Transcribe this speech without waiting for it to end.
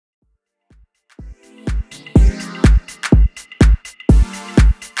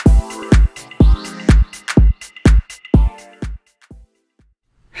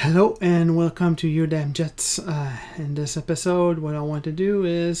Hello and welcome to Your Damn Jets. In this episode, what I want to do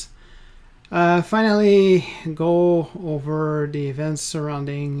is finally go over the events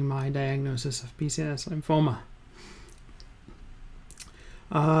surrounding my diagnosis of PCNS Lymphoma.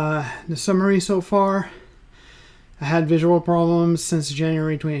 The summary so far: I had visual problems since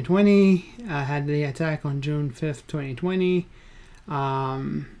January 2020. I had the attack on June 5th, 2020.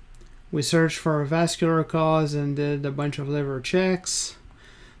 We searched for a vascular cause and did a bunch of liver checks.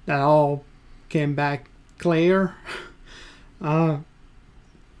 That all came back clear. I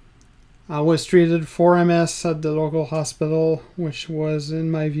was treated for MS at the local hospital, which was, in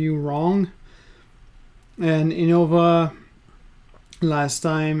my view, wrong. And Innova last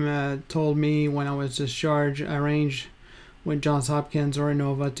time told me when I was discharged, arranged with Johns Hopkins or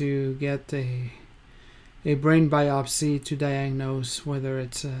Innova to get a brain biopsy to diagnose whether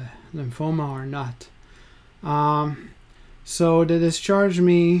it's a lymphoma or not. So they discharged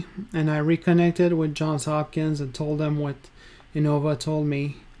me, and I reconnected with Johns Hopkins and told them what Innova told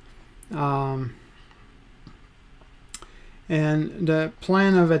me. And the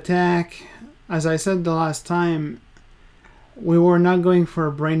plan of attack, as I said the last time, we were not going for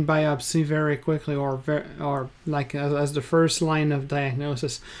a brain biopsy very quickly or like as the first line of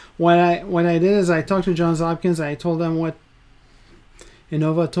diagnosis. What I did is I talked to Johns Hopkins. I told them what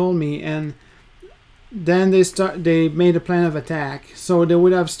Innova told me, and then they made a plan of attack. So they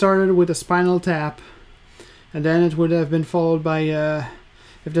would have started with a spinal tap, and then it would have been followed by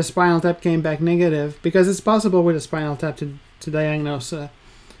if the spinal tap came back negative, because it's possible with a spinal tap to diagnose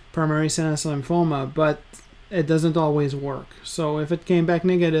primary CNS lymphoma, but it doesn't always work. So if it came back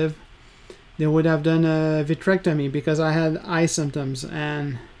negative, they would have done a vitrectomy, because I had eye symptoms,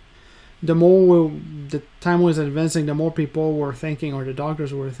 and the more the time was advancing, the more people were thinking, or the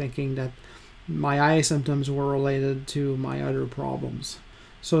doctors were thinking, that my eye symptoms were related to my other problems.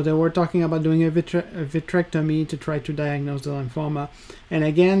 So they were talking about doing a vitrectomy to try to diagnose the lymphoma. And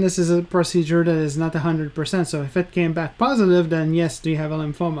again, this is a procedure that is not 100%. So if it came back positive, then yes, do you have a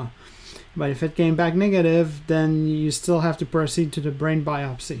lymphoma? But if it came back negative, then you still have to proceed to the brain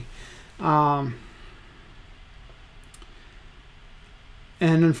biopsy. And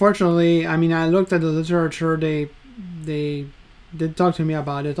unfortunately, I mean, I looked at the literature. They did talk to me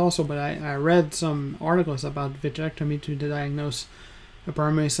about it also, but I read some articles about vitrectomy to diagnose a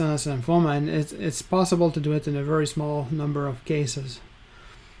primary CNS lymphoma, and it's possible to do it in a very small number of cases.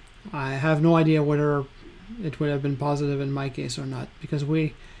 I have no idea whether it would have been positive in my case or not, because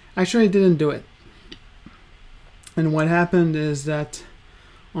we actually didn't do it. And what happened is that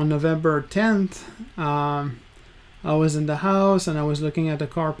on November 10th, I was in the house, and I was looking at the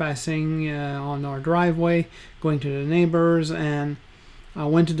car passing on our driveway, going to the neighbors, and I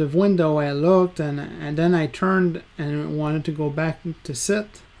went to the window. I looked, and then I turned and wanted to go back to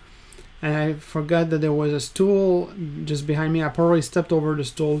sit, and I forgot that there was a stool just behind me. I probably stepped over the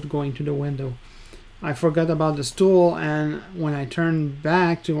stool going to the window. I forgot about the stool, and when I turned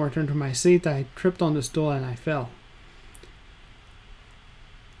back to return to my seat, I tripped on the stool and I fell.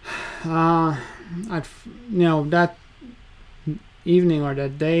 That evening or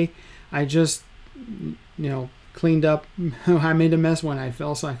that day, I just, cleaned up. I made a mess when I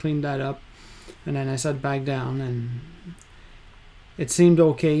fell, so I cleaned that up, and then I sat back down, and it seemed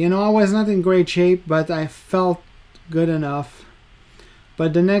okay. I was not in great shape, but I felt good enough.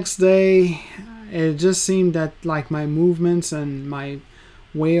 But the next day, it just seemed that like my movements and my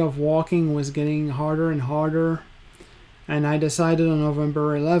way of walking was getting harder and harder. And I decided on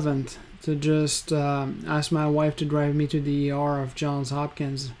November 11th to just ask my wife to drive me to the ER of Johns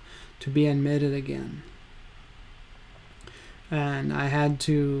Hopkins to be admitted again. And I had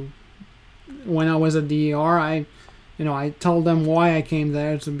to, when I was at the ER, I told them why I came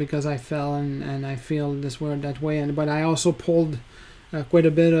there. It's because I fell and I feel this way or that way. But I also pulled quite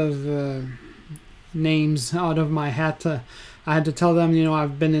a bit of names out of my hat. I had to tell them,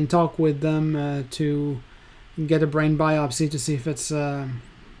 I've been in talk with them to get a brain biopsy to see if it's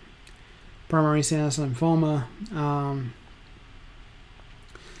primary CNS lymphoma.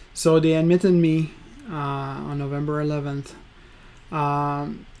 So they admitted me on November 11th.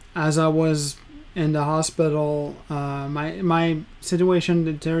 As I was in the hospital, my situation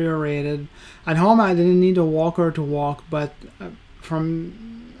deteriorated. At home, I didn't need a walker to walk, but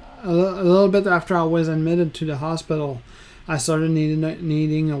from a little bit after I was admitted to the hospital, I started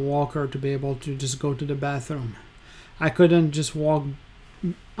needing a walker to be able to just go to the bathroom. I couldn't just walk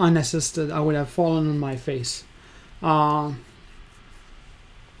unassisted. I would have fallen on my face.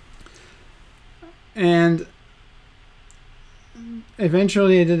 And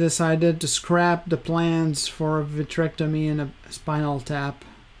eventually they decided to scrap the plans for a vitrectomy and a spinal tap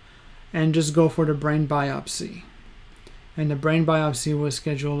and just go for the brain biopsy. And the brain biopsy was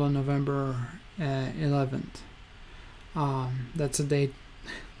scheduled on November 11th. That's a date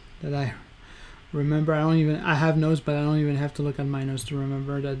that I remember. I have notes, but I don't even have to look at my notes to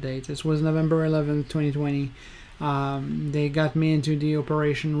remember that date. This was November 11th, 2020. They got me into the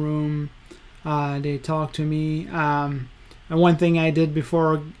operation room. They talked to me. And one thing I did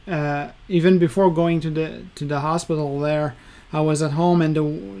before, even before going to the hospital there, I was at home, and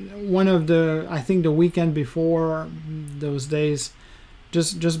I think the weekend before those days,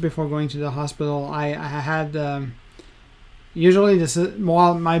 just before going to the hospital, I had usually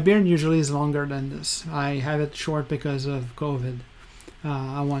my beard usually is longer than this. I have it short because of COVID.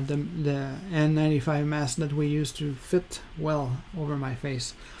 I want the N95 mask that we use to fit well over my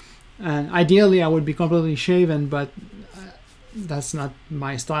face, and ideally I would be completely shaven, but that's not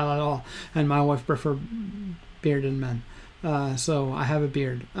my style at all, and my wife prefers bearded men. So I have a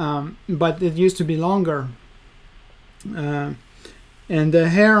beard, but it used to be longer, and the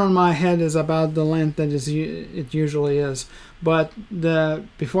hair on my head is about the length that it usually is. But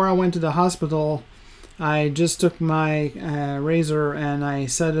before I went to the hospital, I just took my razor and I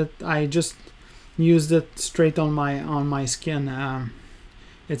just used it straight on my skin.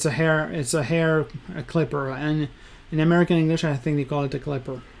 It's a hair clipper, and in American English I think they call it a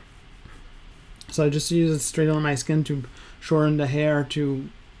clipper. So I just used it straight on my skin to shorten the hair to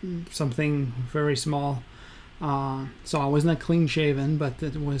something very small. So I was not clean shaven, but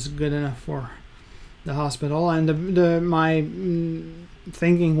it was good enough for the hospital. And my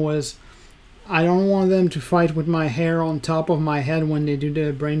thinking was, I don't want them to fight with my hair on top of my head when they do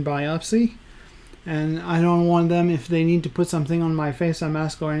the brain biopsy. And I don't want them, if they need to put something on my face, a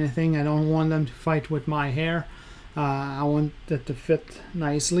mask or anything, I don't want them to fight with my hair. I want it to fit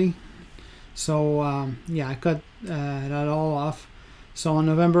nicely. So yeah, I cut that all off. So on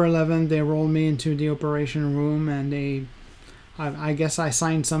November 11th, they rolled me into the operation room, and I guess I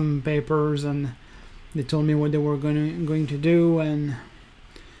signed some papers, and they told me what they were going to do, and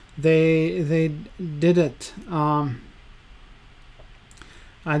they did it.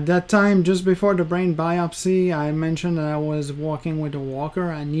 At that time, just before the brain biopsy, I mentioned that I was walking with a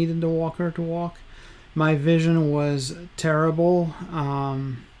walker. I needed the walker to walk. My vision was terrible.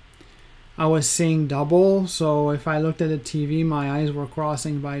 I was seeing double, so if I looked at the TV, my eyes were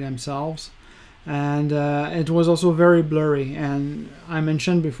crossing by themselves, and it was also very blurry. And I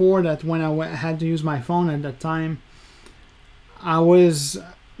mentioned before that when I had to use my phone at that time, I was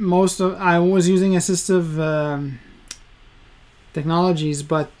using assistive technologies,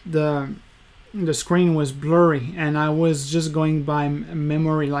 but the screen was blurry, and I was just going by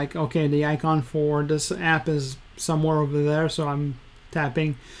memory, like, okay, the icon for this app is somewhere over there, so I'm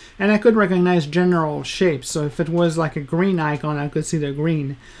tapping, and I could recognize general shapes. So if it was like a green icon, I could see the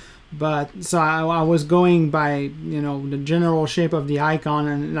green, but so I was going by, the general shape of the icon.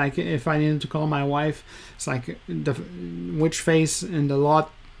 And like, if I needed to call my wife, it's like which face in the lot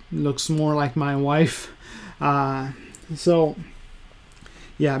looks more like my wife. So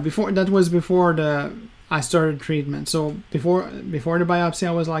yeah, before I started treatment. So before the biopsy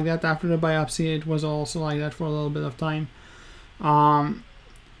I was like that. After the biopsy it was also like that for a little bit of time. So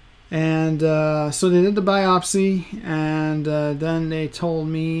they did the biopsy, and then they told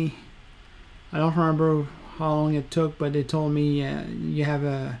me, I don't remember how long it took, but they told me you have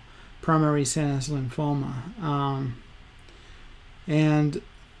a primary CNS lymphoma. And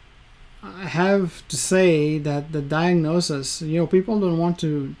I have to say that the diagnosis, people don't want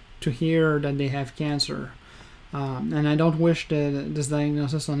to hear that they have cancer. And I don't wish this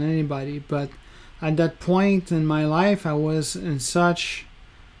diagnosis on anybody, but at that point in my life, I was in such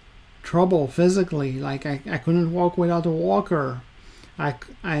trouble physically. Like, I couldn't walk without a walker.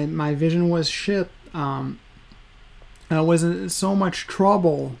 My vision was shit. I was in so much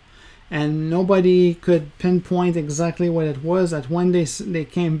trouble, and nobody could pinpoint exactly what it was. That when they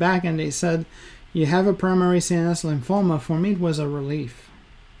came back and they said, you have a primary CNS lymphoma, for me it was a relief.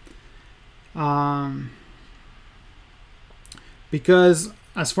 Because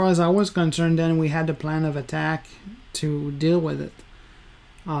as far as I was concerned, then we had a plan of attack to deal with it.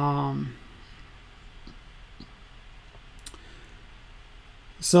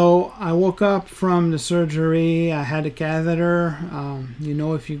 So I woke up from the surgery. I had a catheter.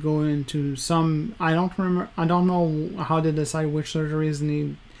 If you go into some, I don't know how they decide which surgeries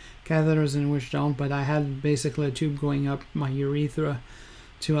need catheters and which don't, but I had basically a tube going up my urethra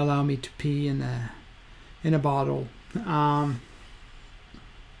to allow me to pee in a bottle.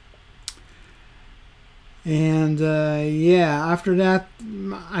 Yeah, after that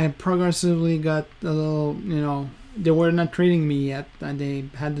I progressively got a little, they were not treating me yet. They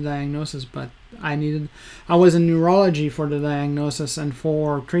had the diagnosis, but I was in neurology for the diagnosis, and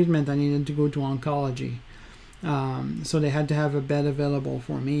for treatment I needed to go to oncology. So they had to have a bed available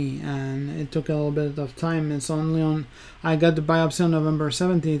for me, and it took a little bit of time. It's only on I got the biopsy on November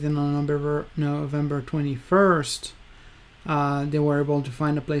 17th, and on November 21st, they were able to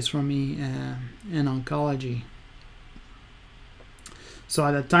find a place for me in oncology. So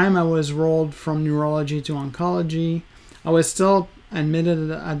at the time I was rolled from neurology to oncology. I was still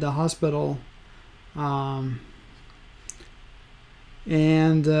admitted at the hospital, and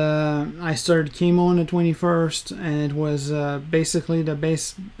I started chemo on the 21st, and it was basically the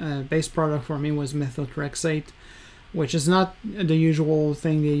base product for me was methotrexate, which is not the usual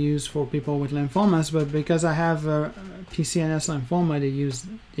thing they use for people with lymphomas, but because I have PCNS lymphoma, they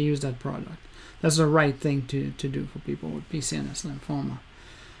use that product. That's the right thing to do for people with PCNS lymphoma.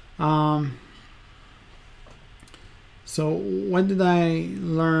 So what did I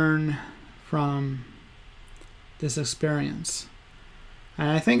learn from this experience?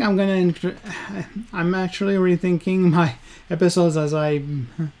 And I think I'm actually rethinking my episodes as I'm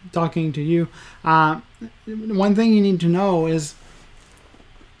talking to you. One thing you need to know is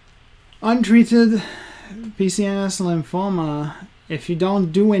untreated PCNS lymphoma, if you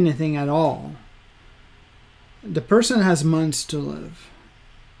don't do anything at all, the person has months to live.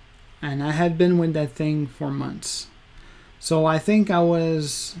 And I had been with that thing for months. So I think I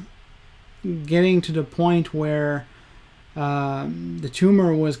was getting to the point where the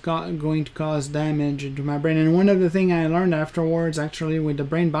tumor was going to cause damage to my brain. And one of the things I learned afterwards, actually, with the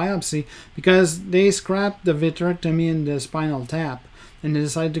brain biopsy, because they scrapped the vitrectomy and the spinal tap, and they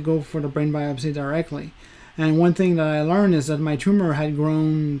decided to go for the brain biopsy directly. And one thing that I learned is that my tumor had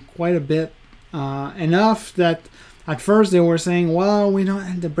grown quite a bit, enough that at first they were saying, well, we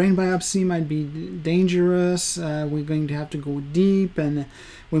don't, the brain biopsy might be dangerous, we're going to have to go deep, and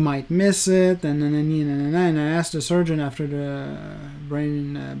we might miss it, and I asked the surgeon after the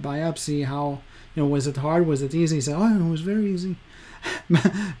brain biopsy how, was it hard, was it easy? He said, oh, it was very easy.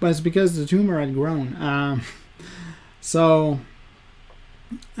 But it's because the tumor had grown.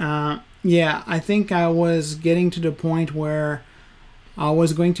 Yeah, I think I was getting to the point where I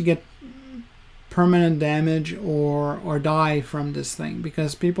was going to get permanent damage or die from this thing,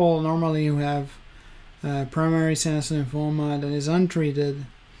 because people normally who have primary CNS lymphoma that is untreated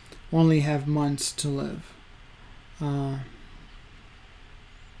only have months to live.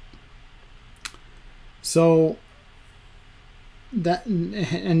 So that,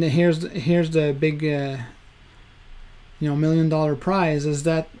 and here's the big $1 million prize, is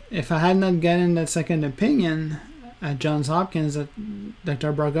that if I had not gotten that second opinion at Johns Hopkins, that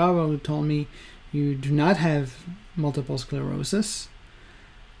Dr. Bragavo told me you do not have multiple sclerosis,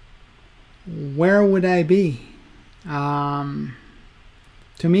 where would I be? To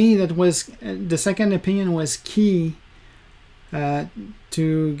me, that was the second opinion was key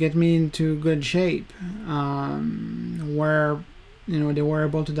to get me into good shape, where they were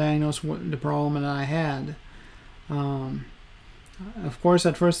able to diagnose the problem that I had. Of course,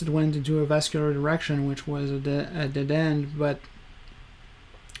 at first it went into a vascular direction, which was a dead end, but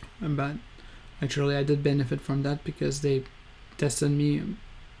actually I did benefit from that, because they tested me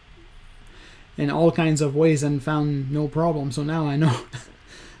in all kinds of ways and found no problem. So now I know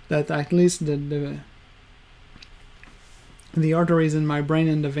that at least the arteries in my brain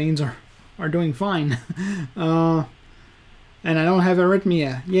and the veins are doing fine. And I don't have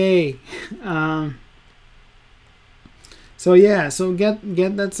arrhythmia. Yay! So yeah, so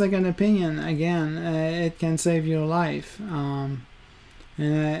get that second opinion again. It can save your life. And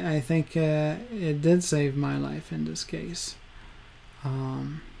I think it did save my life in this case.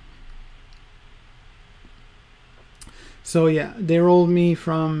 So yeah, they rolled me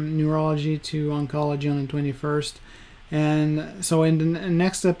from neurology to oncology on the 21st. And so in the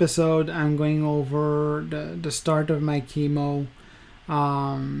next episode, I'm going over the start of my chemo,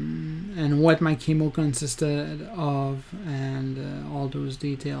 and what my chemo consisted of, and all those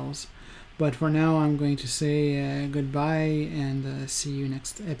details. But for now, I'm going to say goodbye, and see you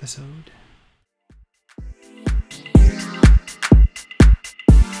next episode.